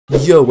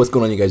Yo, what's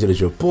going on, you guys? It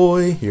is your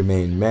boy, your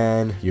main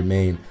man, your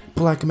main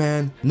black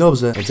man,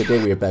 Novza, and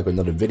today we are back with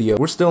another video.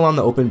 We're still on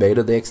the open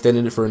beta. They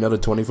extended it for another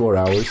 24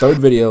 hours. Third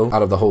video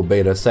out of the whole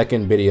beta,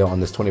 second video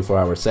on this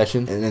 24-hour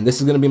session, and then this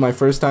is gonna be my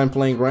first time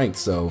playing ranked,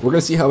 so we're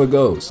gonna see how it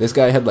goes. This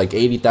guy had like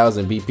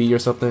 80,000 BP or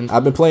something.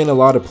 I've been playing a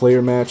lot of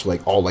player match,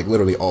 like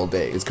literally all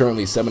day. It's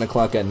currently 7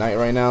 o'clock at night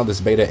right now. This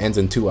beta ends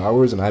in 2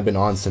 hours, and I've been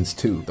on since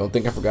 2. Don't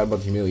think I forgot about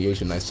the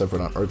humiliation I suffered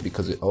on Earth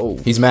because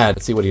he's mad.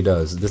 Let's see what he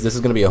does. This is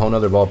gonna be a whole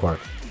nother ballpark.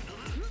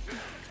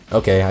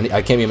 Okay,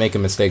 I can't be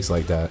making mistakes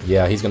like that.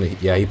 Yeah,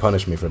 he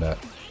punished me for that.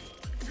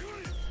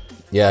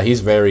 Yeah,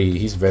 he's very,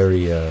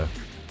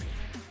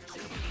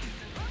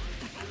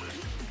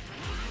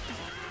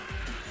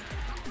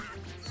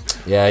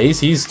 yeah,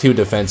 he's too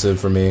defensive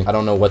for me. I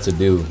don't know what to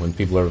do when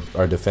people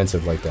are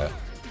defensive like that.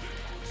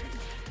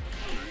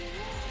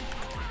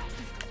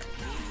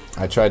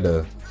 I tried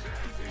to...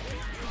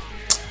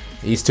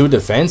 He's too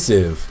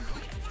defensive.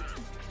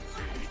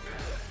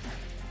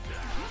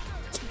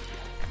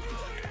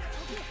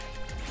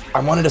 I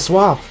wanted to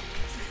swap.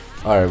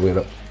 Alright, wait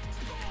up.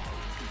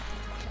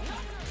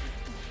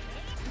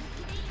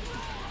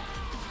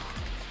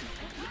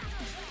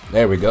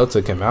 There we go,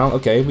 took him out.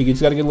 Okay, we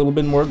just gotta get a little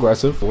bit more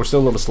aggressive. We're still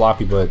a little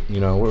sloppy, but you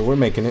know, we're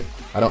making it.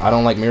 I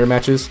don't like mirror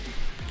matches.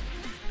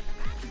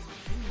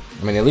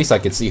 I mean, at least I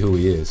could see who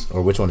he is,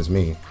 or which one is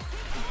me.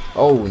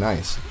 Oh,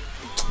 nice.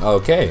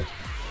 Okay.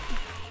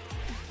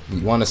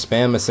 You wanna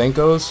spam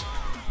Masenko's?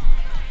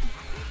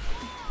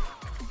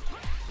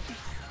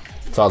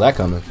 Saw that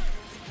coming.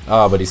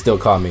 Oh, but he still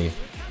caught me.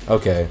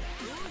 Okay.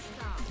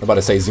 I'm about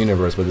to say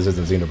Xenoverse, but this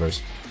isn't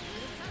Xenoverse.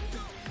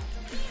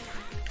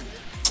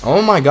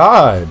 Oh my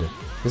god!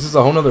 This is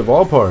a whole nother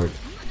ballpark.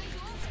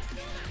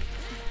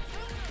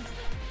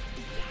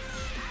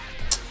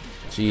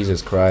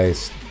 Jesus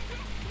Christ.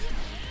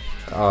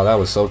 Oh, that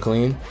was so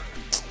clean.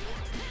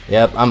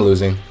 Yep, I'm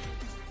losing.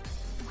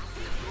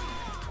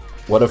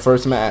 What a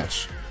first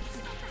match.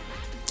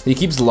 He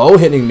keeps low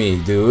hitting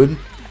me, dude.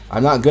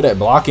 I'm not good at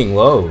blocking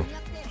low.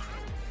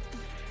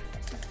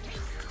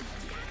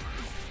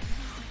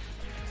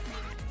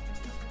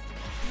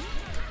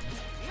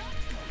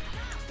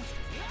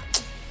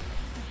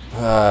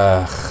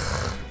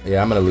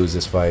 Yeah, I'm gonna lose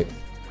this fight.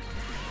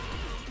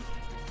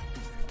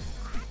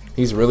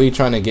 He's really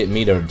trying to get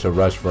me to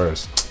rush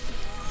first.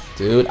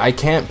 Dude, I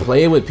can't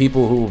play with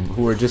people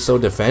who are just so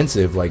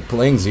defensive. Like,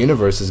 playing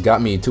Xenoverse has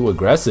got me too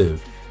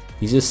aggressive.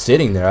 He's just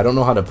sitting there. I don't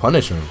know how to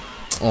punish him.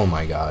 Oh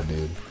my god,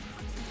 dude.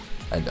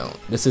 I don't.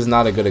 This is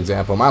not a good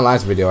example. My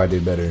last video I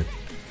did better.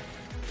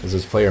 This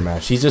is player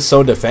match. He's just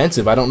so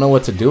defensive. I don't know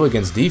what to do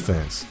against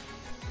defense.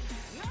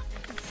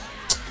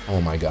 Oh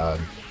my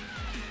god.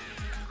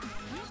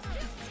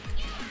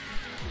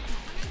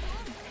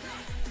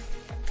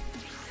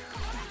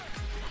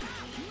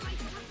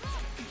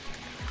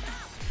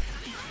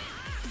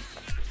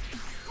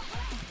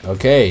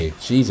 Okay,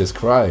 Jesus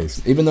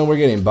Christ. Even though we're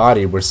getting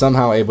bodied, we're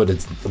somehow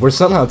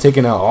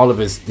taking out all of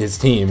his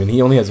team, and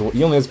he only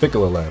has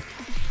Piccolo left.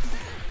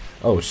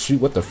 Oh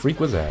shoot, what the freak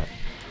was that?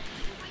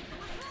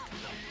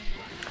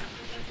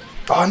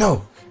 Oh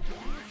no!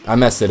 I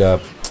messed it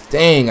up.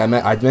 Dang, I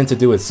meant to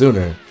do it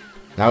sooner.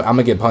 Now I'm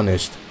gonna get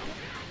punished.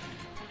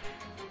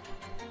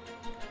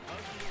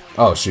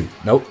 Oh shoot,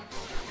 nope.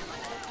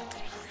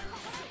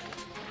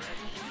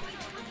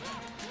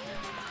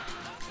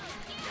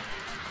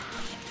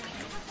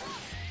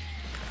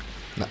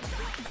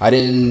 I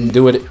didn't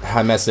do it.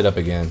 I messed it up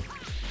again.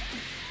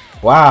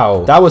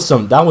 Wow, that was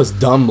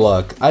dumb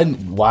luck.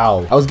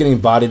 Wow, I was getting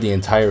bodied the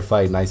entire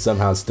fight and I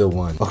somehow still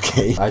won.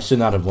 Okay, I should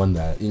not have won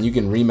that. And you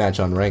can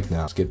rematch on rank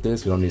now. Skip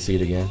this. We don't need to see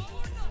it again.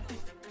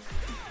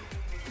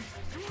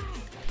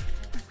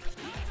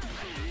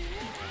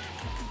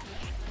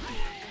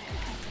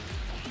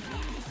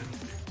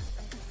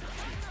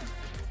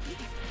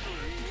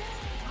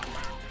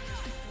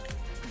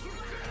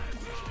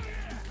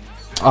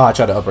 Oh, I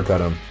tried to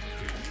uppercut him.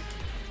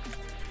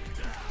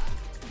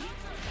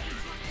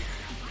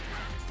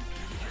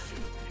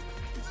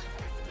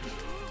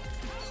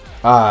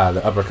 Ah,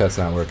 the uppercut's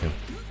not working.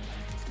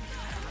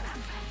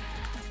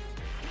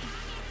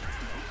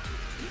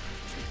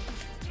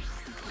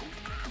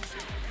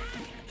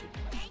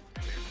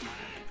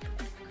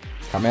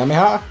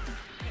 Kamehameha?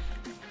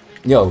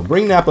 Yo,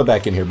 bring Nappa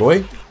back in here,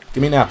 boy.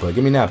 Give me Nappa,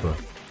 give me Nappa.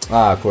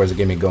 Ah, of course it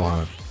gave me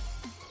Gohan.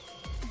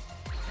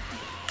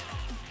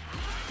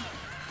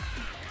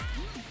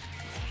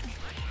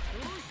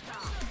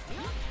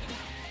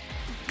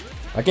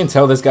 I can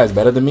tell this guy's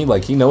better than me,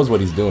 like he knows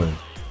what he's doing.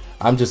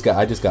 I just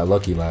got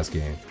lucky last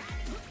game.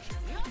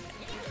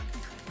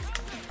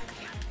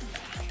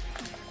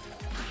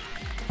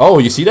 Oh,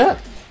 you see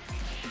that?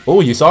 Oh,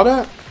 you saw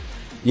that?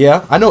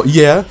 Yeah, I know.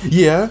 Yeah.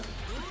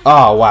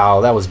 Oh, wow,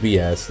 that was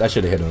BS. That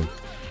should have hit him.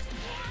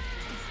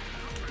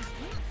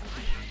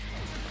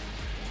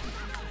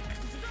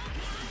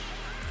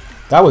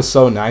 That was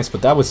so nice,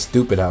 but that was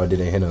stupid how it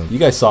didn't hit him. You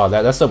guys saw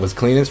that. That stuff was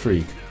clean as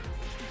freak.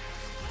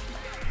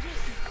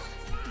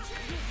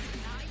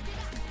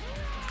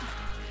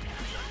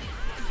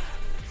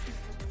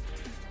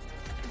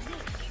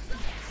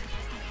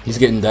 He's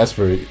getting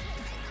desperate.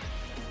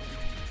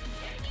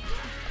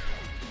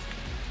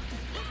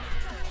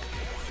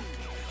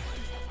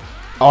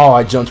 Oh,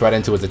 I jumped right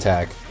into his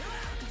attack.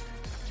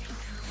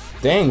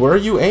 Dang, where are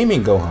you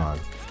aiming, Gohan?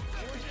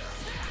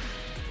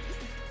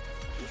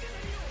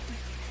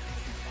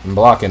 I'm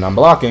blocking, I'm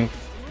blocking.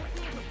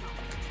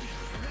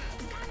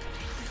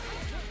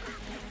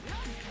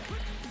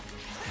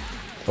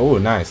 Oh,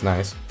 nice,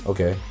 nice.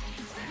 Okay.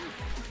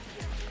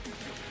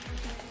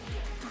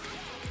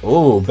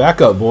 Oh, back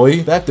up,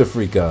 boy. Back the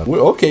freak up. We're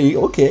okay.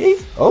 We're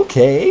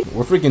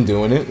freaking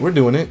doing it. We're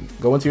doing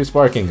it. Go into your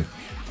sparking.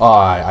 Oh,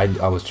 I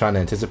was trying to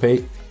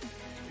anticipate.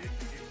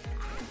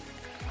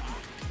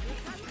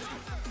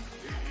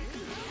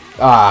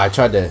 Ah, I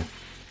tried to.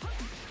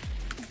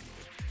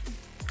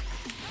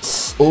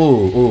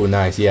 Ooh,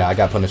 nice. Yeah, I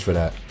got punished for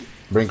that.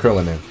 Bring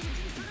Krillin in.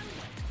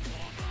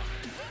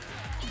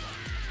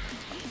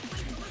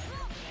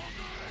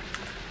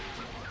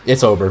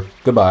 It's over.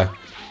 Goodbye.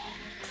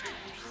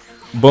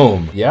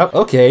 Boom. Yep.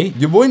 Okay.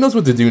 Your boy knows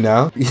what to do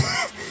now.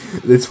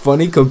 It's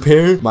funny,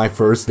 compare my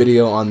first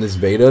video on this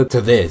beta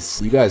to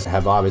this. You guys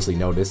have obviously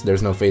noticed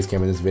there's no face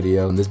cam in this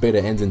video, and this beta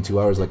ends in 2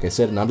 hours like I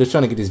said, and I'm just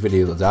trying to get these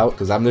videos out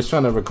because I'm just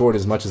trying to record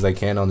as much as I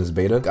can on this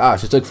beta.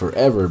 Gosh, it took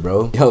forever,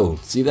 bro. Yo,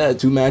 see that?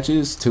 2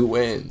 matches, 2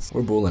 wins.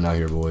 We're bulling out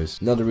here, boys.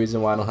 Another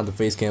reason why I don't have the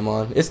face cam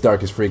on. It's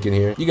dark as freak in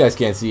here. You guys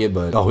can't see it,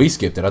 but oh, he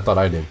skipped it. I thought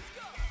I did.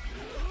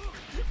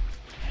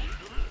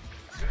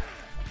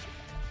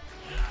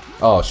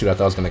 Oh shoot, I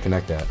thought I was gonna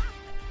connect that.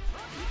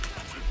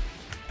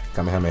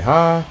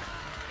 Kamehameha.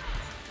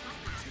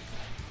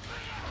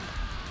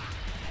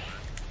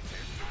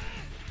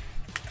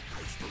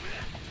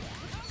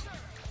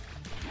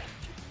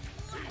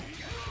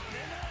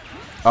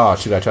 Oh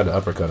shoot, I tried to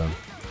uppercut him.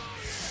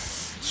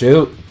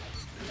 Shoot.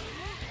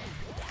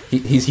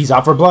 He's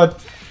out for blood.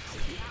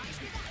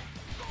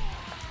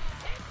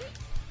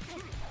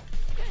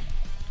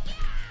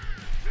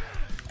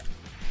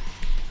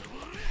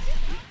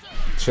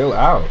 Chill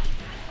out.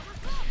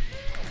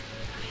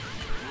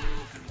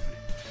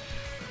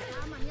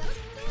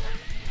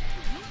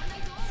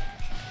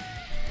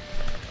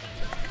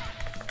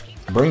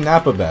 Bring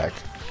Nappa back.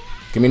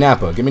 Give me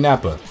Nappa. Give me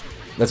Nappa.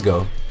 Let's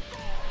go.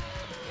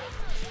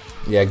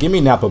 Yeah, give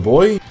me Nappa,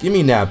 boy. Give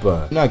me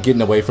Nappa. You're not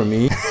getting away from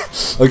me.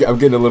 Okay, I'm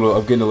getting a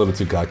little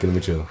too cocky. Let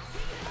me chill.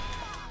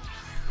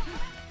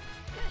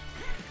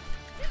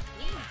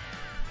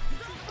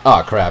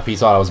 Oh crap, he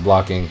thought I was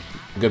blocking.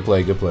 Good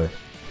play, good play.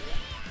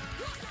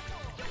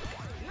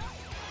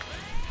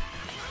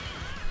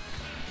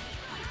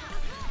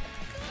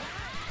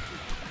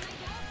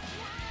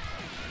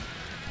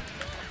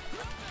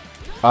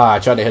 Ah, I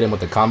tried to hit him with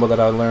the combo that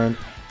I learned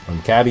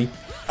from Cabby.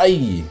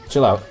 Ay,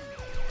 chill out.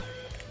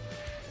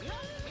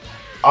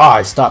 Ah,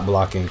 I stopped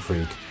blocking,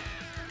 freak.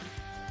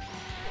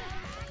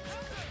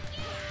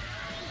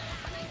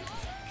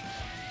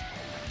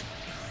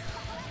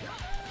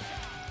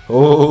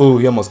 Oh,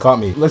 he almost caught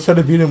me. Let's try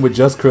to beat him with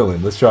just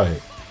Krillin. Let's try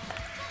it.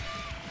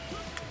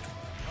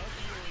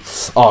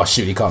 Oh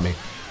shoot, he caught me.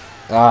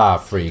 Ah,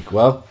 freak.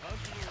 Well,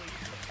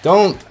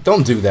 don't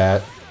do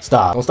that.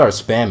 Stop. Don't start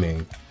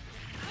spamming.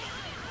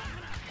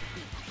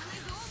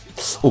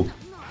 Oh.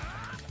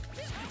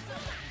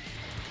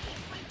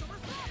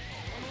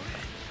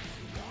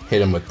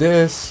 Hit him with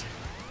this.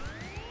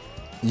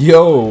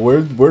 Yo,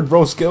 where'd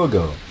bro skill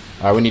go?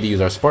 Alright, we need to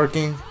use our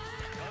sparking.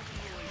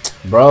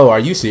 Bro, are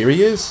you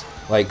serious?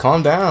 Like,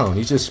 calm down.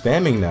 He's just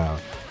spamming now.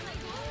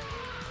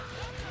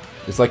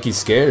 It's like he's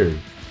scared.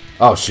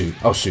 Oh shoot.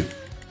 Oh shoot.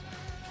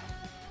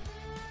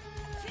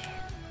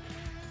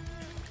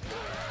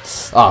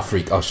 Ah,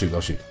 freak. Oh shoot. Oh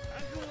shoot.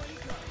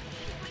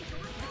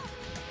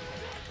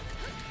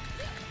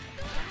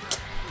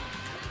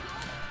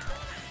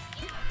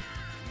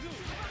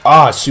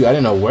 Oh shoot, I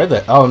didn't know where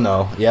the... Oh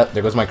no. Yep,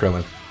 there goes my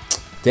Krillin.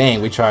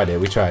 Dang, we tried it.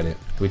 We tried it.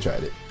 We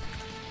tried it.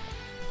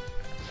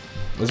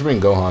 Let's bring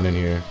Gohan in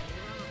here.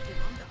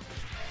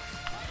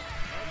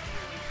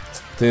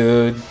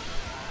 Dude,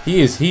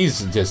 he's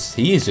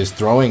just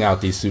throwing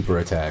out these super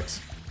attacks.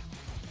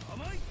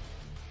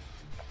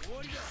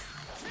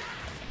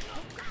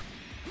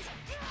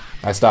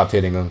 I stopped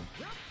hitting him.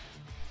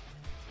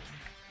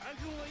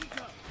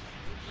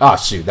 Ah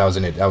shoot, that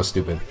wasn't it. That was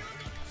stupid.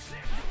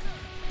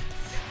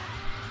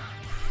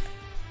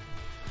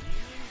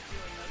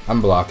 I'm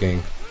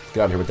blocking.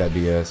 Get out of here with that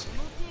BS.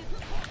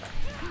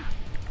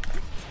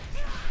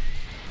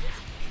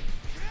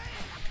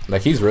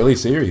 Like, he's really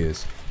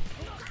serious.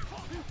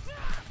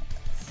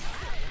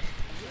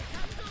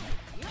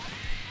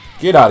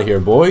 Get out of here,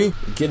 boy.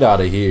 Get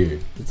out of here.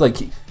 It's like,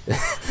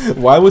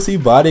 why was he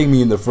botting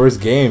me in the first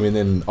game and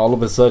then all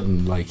of a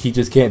sudden, like, he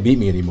just can't beat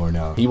me anymore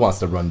now? He wants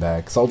to run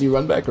back. Salty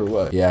run back or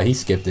what? Yeah, he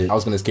skipped it. I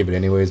was going to skip it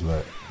anyways,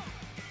 but...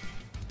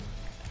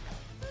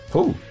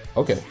 Ooh,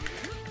 okay.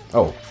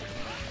 Oh.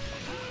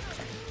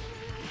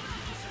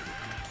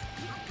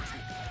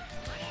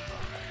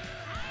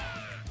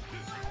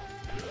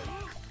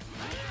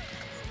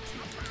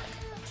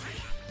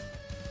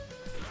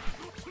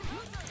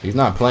 He's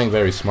not playing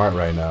very smart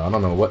right now. I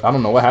don't know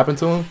what happened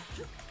to him.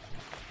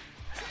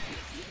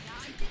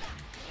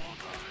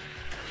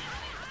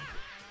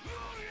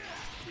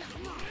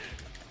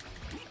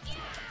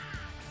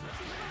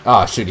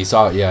 Ah, shoot, he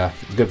saw it. Yeah,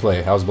 good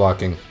play. I was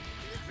blocking.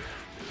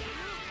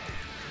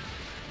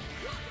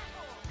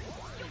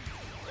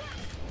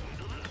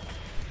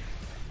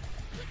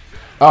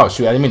 Oh,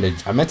 shoot, I didn't mean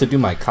to. I meant to do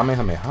my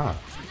Kamehameha.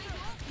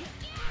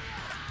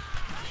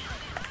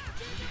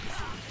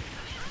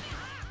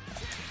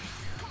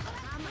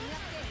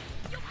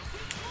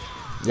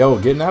 Yo,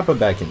 get Nappa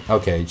back in.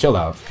 Okay, chill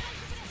out.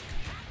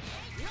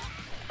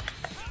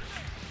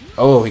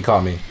 Oh, he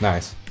caught me.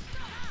 Nice.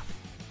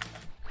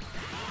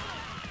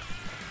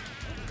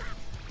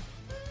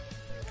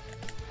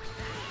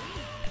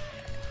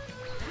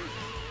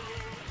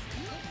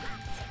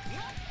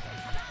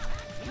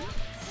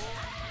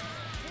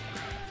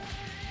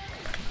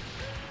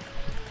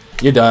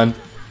 You're done.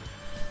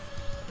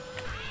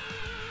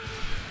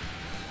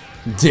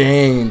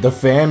 Dang, the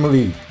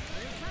family.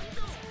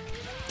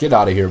 Get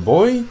out of here,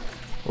 boy.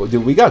 Oh,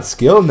 dude, we got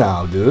skill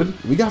now,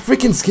 dude. We got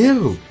freaking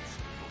skill.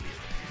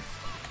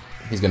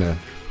 He's gonna...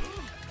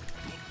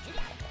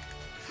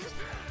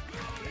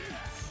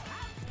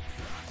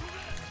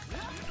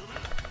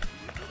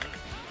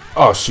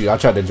 Oh, shoot. I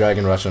tried to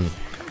dragon rush him.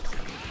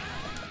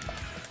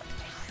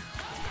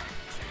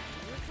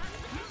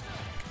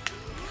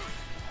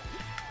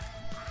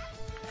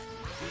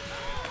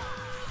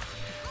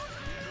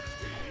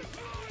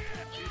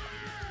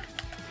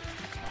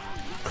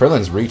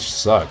 Krillin's reach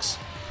sucks.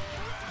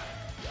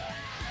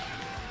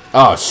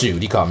 Oh, shoot.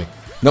 He caught me.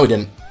 No, he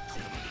didn't.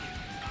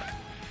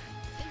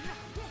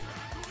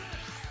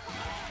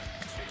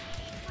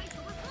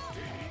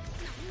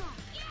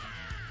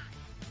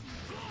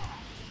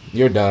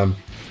 You're dumb.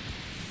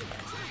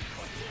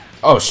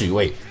 Oh, shoot.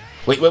 Wait.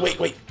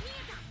 Wait.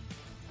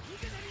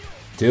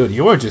 Dude,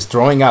 you are just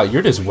throwing out.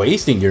 You're just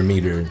wasting your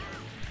meter.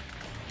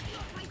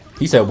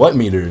 He said, what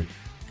meter?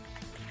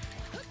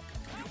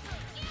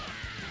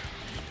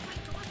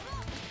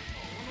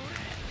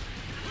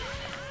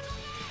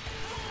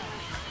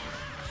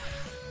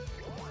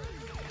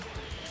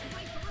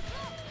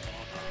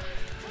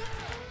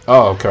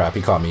 Oh crap,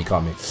 he caught me,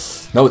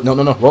 No,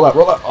 roll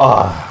out.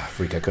 Ah, oh,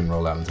 freak, I couldn't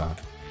roll out in time.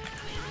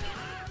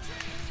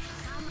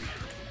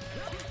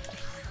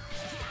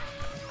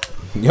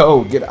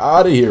 Yo, get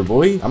out of here,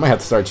 boy. I might have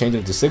to start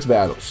changing it to 6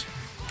 battles.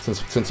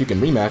 Since you can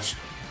rematch.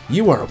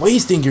 You are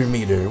wasting your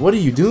meter. What are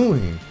you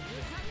doing?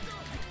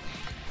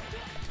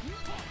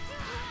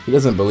 He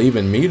doesn't believe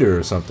in meter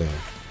or something.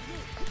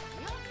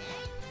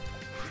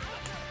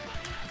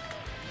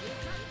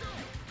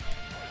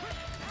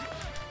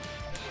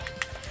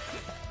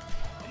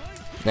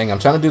 Dang, I'm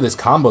trying to do this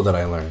combo that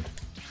I learned.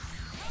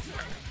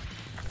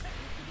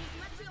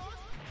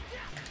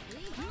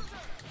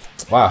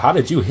 Wow, how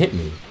did you hit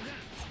me?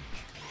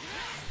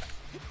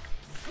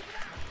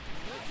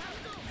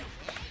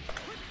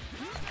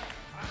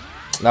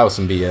 That was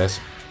some BS.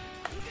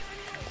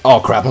 Oh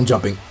crap, I'm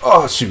jumping.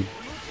 Oh shoot.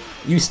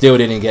 You still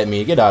didn't get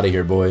me. Get out of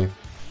here, boy.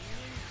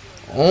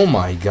 Oh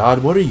my god,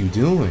 what are you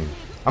doing?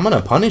 I'm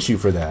gonna punish you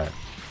for that.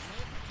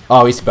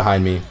 Oh, he's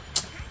behind me.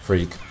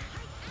 Freak.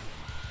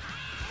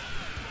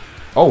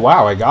 Oh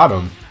wow, I got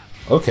him.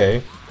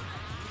 Okay.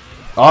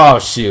 Oh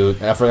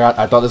shoot, I forgot.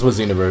 I thought this was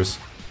Universe.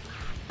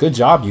 Good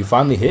job, you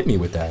finally hit me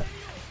with that.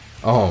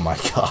 Oh my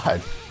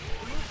god.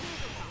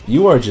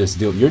 You are just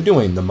you're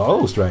doing the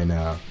most right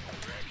now.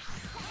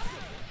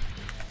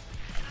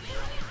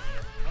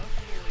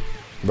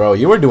 Bro,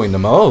 you were doing the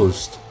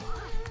most.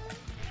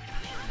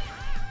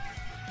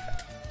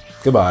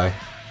 Goodbye.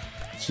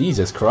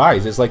 Jesus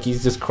Christ, it's like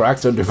he's just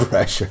cracks under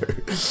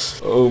pressure.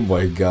 Oh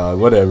my god,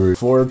 whatever.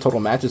 4 total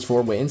matches,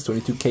 4 wins,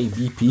 22k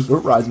VP. We're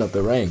rising up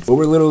the ranks. But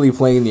we're literally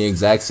playing the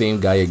exact same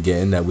guy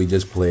again that we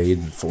just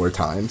played 4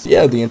 times.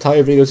 Yeah, the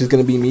entire video is just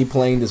gonna be me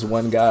playing this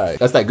one guy.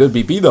 That's that good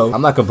VP though.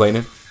 I'm not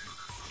complaining.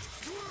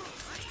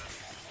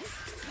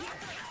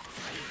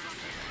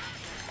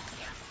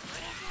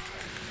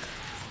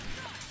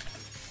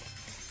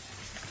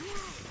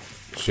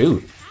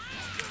 Shoot.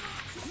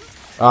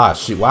 Ah,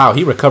 shoot. Wow,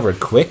 he recovered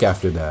quick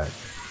after that.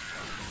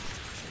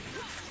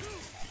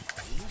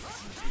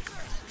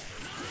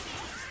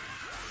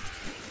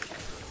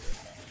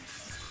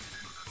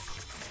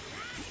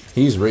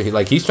 He's really,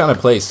 like, he's trying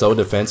to play so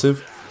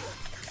defensive.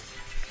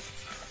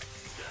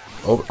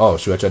 Oh,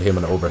 shoot, I tried to hit him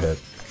in the overhead.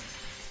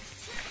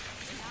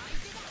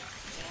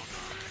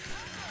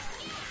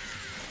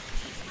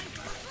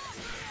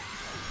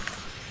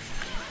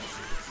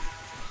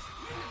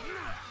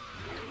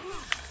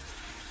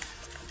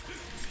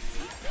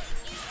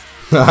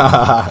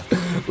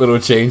 Little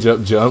change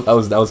up jump. That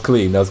was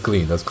clean.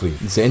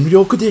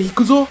 Zenryoku de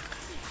ikuzo.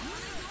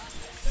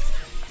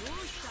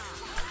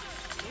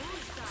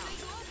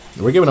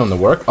 We're giving him the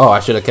work. Oh, I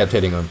should have kept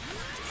hitting him.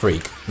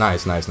 Freak.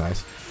 Nice.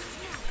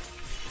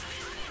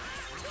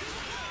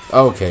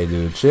 Okay,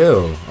 dude,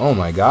 chill. Oh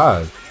my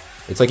god.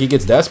 It's like he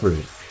gets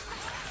desperate.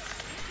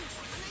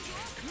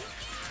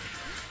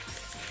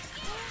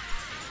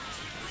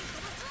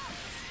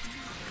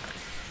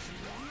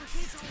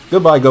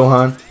 Goodbye,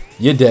 Gohan.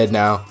 You're dead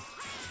now.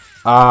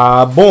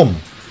 Boom.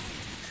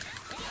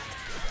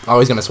 Oh,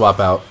 he's gonna swap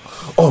out.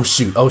 Oh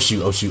shoot.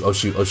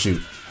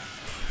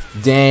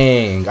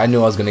 Dang, I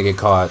knew I was gonna get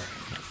caught.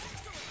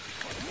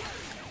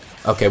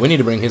 Okay, we need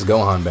to bring his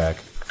Gohan back.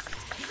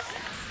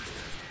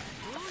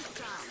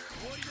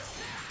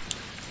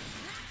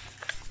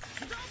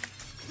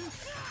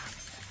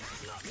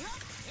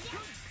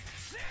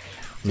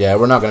 Yeah,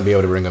 we're not gonna be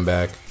able to bring him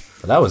back.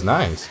 But that was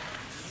nice.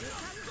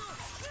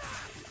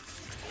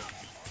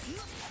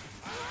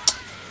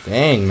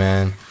 Dang,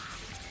 man.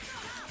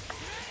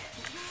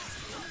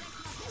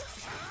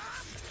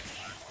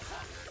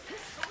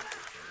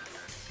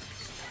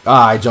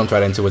 Ah, I jumped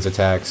right into his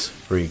attacks.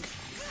 Freak.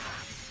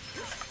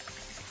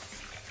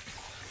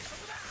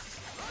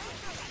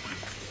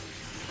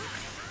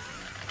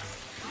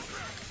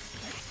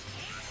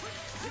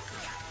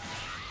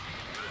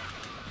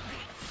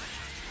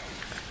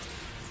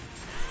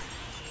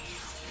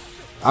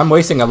 I'm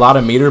wasting a lot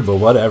of meter, but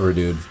whatever,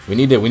 dude. We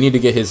need to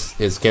get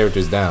his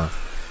characters down.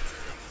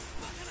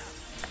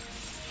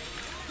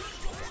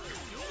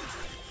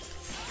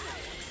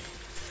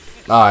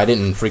 Ah, I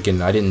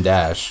didn't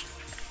dash.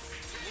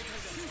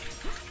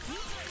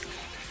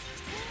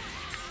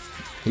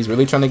 He's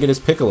really trying to get his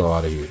Piccolo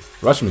out of here.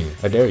 Rush me,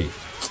 I dare you.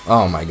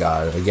 Oh my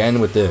god,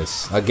 again with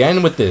this.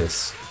 Again with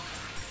this.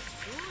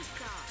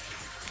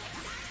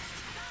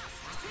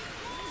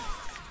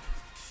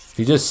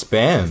 He just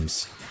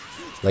spams.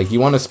 Like,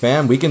 you want to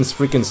spam? We can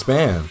freaking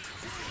spam.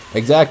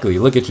 Exactly,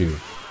 look at you.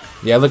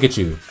 Yeah, look at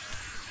you.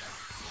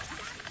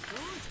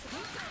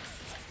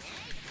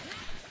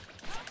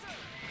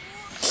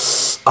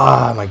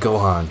 Ah, my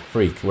Gohan.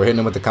 Freak. We're hitting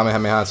him with the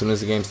Kamehameha as soon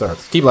as the game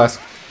starts. Key blast.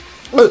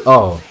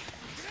 Oh.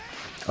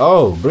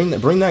 Oh, bring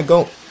that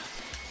go.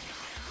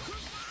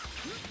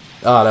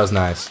 Oh, that was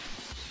nice.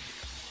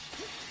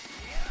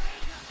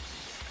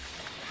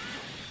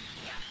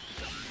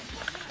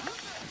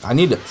 I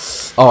need to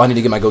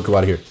get my Goku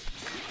out of here.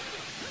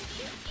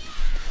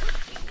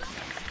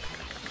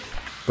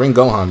 Bring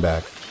Gohan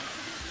back.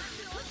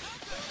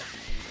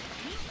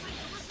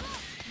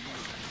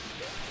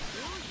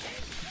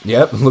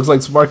 Yep, looks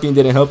like Sparking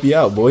didn't help you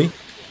out, boy.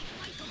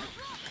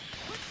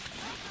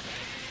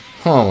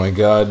 Oh my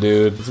god,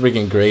 dude. It's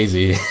freaking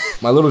crazy.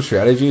 My little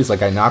strategy is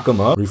like I knock them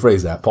up.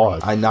 Rephrase that.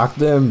 Pause. I knock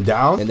them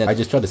down, and then I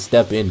just try to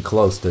step in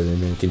close to them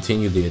and then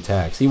continue the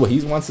attack. See what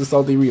he wants the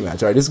salty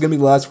rematch. Alright, this is gonna be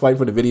the last fight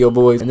for the video,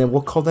 boys. And then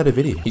we'll call that a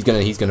video.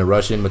 He's gonna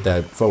rush in with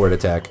that forward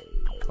attack.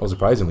 Oh,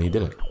 surprisingly, he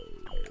didn't.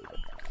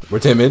 We're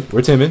timid.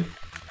 We're timid.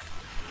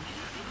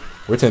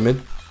 We're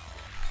timid.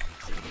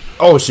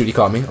 Oh shoot, he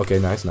caught me. Okay,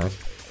 nice, nice.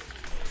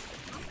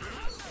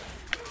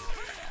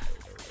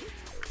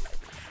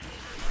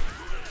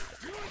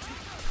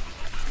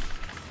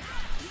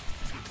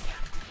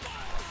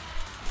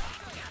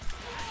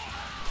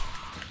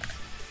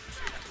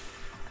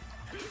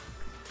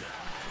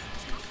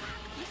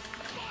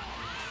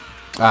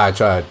 Ah, I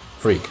tried.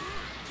 Freak.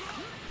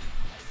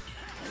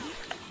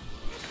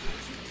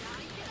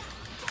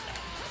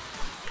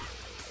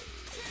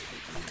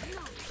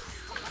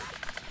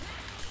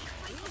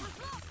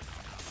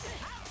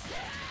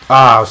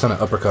 Ah, I was trying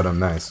to uppercut him.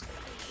 Nice.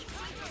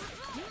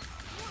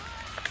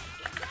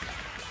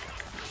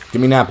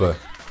 Give me Nappa.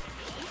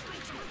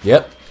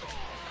 Yep.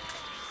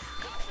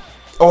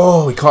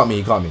 Oh, he caught me.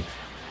 He caught me.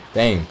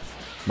 Dang.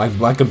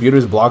 My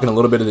computer's blocking a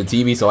little bit of the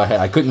TV, so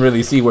I couldn't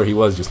really see where he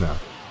was just now.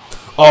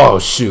 Oh,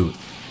 shoot.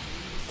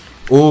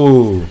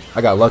 Ooh,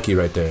 I got lucky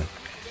right there.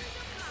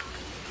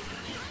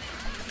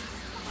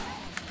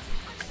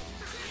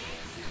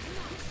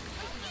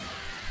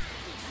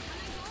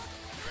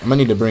 I'm gonna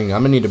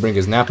need to bring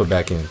his Nappa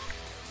back in.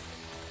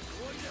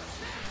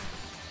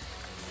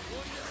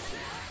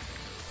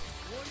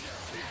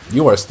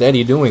 You are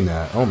steady doing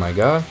that. Oh my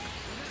god.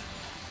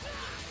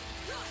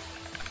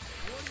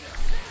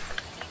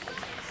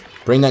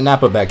 Bring that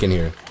Nappa back in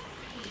here.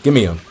 Give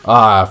me him.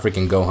 Ah,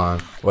 freaking Gohan.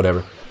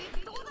 Whatever.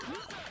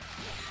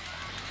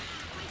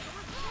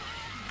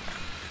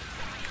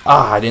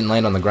 Ah, I didn't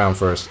land on the ground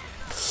first.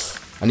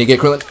 I need to get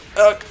Krillin.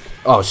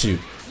 Oh, shoot.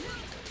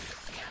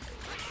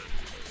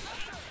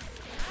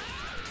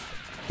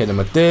 Hit him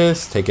with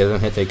this. Take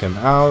him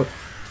out.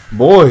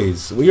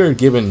 Boys, we are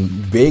giving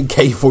big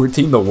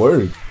K14 the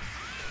word.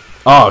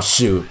 Oh,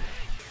 shoot.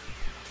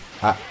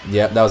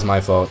 Yeah, that was my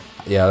fault.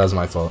 Yeah, that was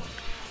my fault.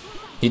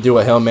 He threw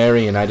a Hail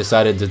Mary and I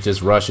decided to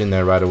just rush in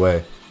there right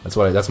away.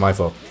 That's my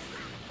fault.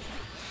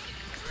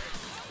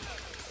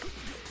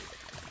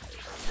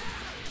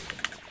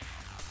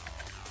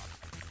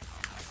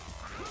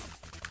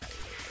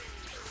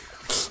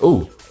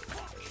 Ooh.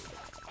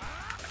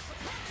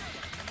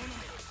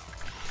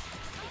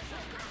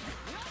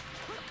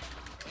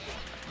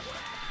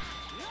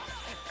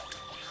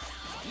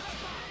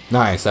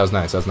 Nice, that was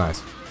nice, that was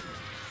nice.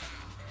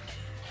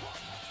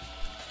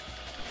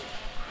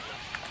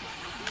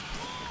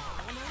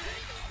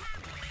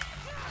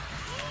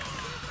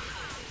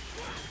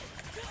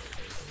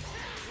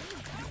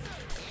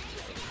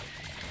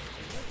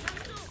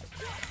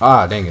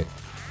 Ah, dang it.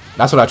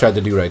 That's what I tried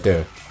to do right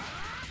there.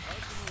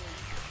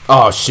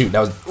 Oh, shoot.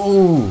 That was...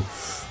 Ooh.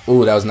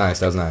 Ooh, that was nice.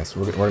 That was nice.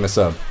 We're gonna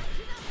sub.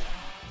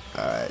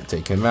 Alright,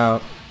 take him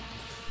out.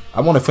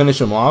 I want to finish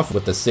him off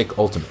with the sick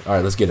ultimate. All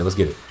right, let's get it. Let's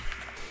get it.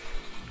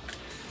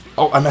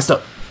 Oh, I messed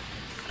up.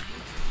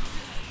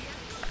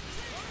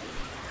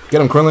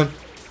 Get him, Krillin.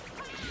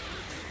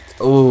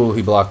 Oh,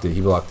 he blocked it.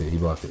 He blocked it. He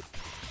blocked it.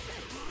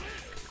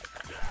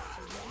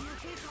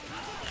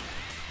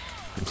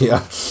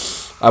 Yeah.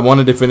 I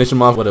wanted to finish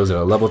him off. What was it?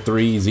 A level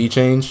 3 Z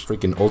change?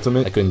 Freaking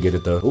ultimate. I couldn't get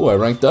it though. Ooh, I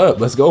ranked up.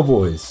 Let's go,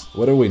 boys.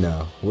 What are we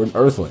now? We're an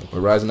Earthling. We're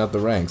rising up the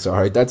ranks.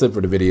 Alright, that's it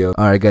for the video.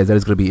 Alright, guys, that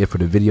is going to be it for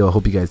the video. I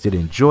hope you guys did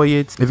enjoy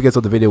it. If you guys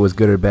thought the video was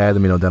good or bad,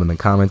 let me know down in the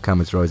comments.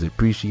 Comments are always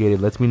appreciated.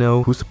 Let me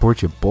know who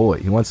supports your boy.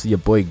 Who wants to see your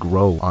boy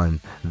grow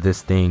on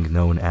this thing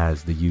known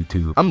as the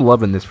YouTube. I'm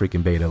loving this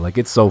freaking beta. Like,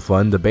 it's so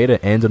fun. The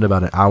beta ends in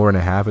about an hour and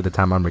a half at the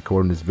time I'm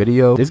recording this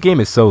video. This game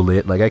is so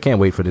lit. Like, I can't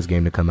wait for this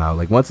game to come out.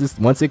 Like, once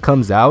it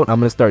comes out, I'm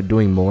going to start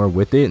doing more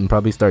with it and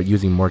probably start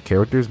using more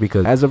characters,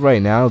 because as of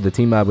right now, the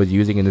team I was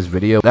using in this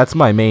video, that's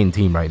my main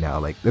team right now.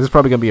 Like, this is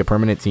probably gonna be a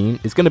permanent team.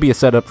 It's gonna be a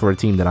setup for a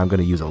team that I'm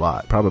gonna use a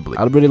lot, probably.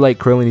 I really like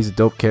Krillin. He's a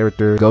dope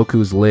character.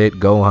 Goku's lit.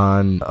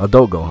 Gohan,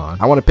 adult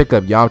Gohan. I want to pick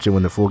up Yamcha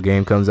when the full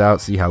game comes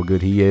out, see how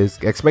good he is.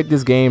 Expect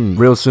this game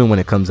real soon when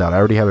it comes out. I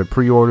already have it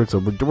pre-ordered, so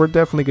we're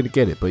definitely gonna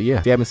get it. But yeah,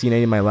 if you haven't seen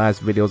any of my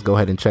last videos, go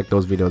ahead and check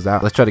those videos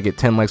out. Let's try to get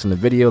 10 likes on the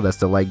video. That's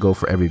the like goal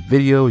for every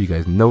video. You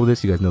guys know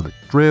this. You guys know the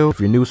drill. If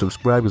you're new,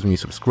 subscribe, because when you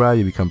subscribe,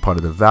 you become part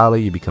of the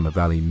Valley. You become a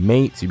Valley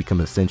mate, so you become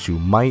a Senshu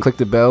mite. Click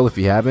the bell if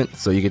you haven't,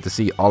 so you get to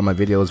see all my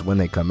videos when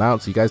they come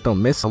out, so you guys don't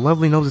miss a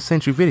lovely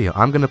NovzaSenshu video.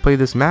 I'm gonna play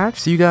this match.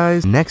 See you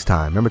guys next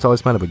time. Remember to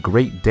always have a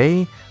great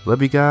day.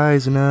 Love you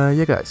guys, and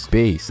yeah, guys,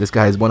 peace. This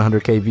guy is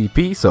 100k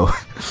VP, so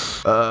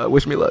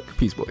wish me luck.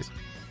 Peace, boys.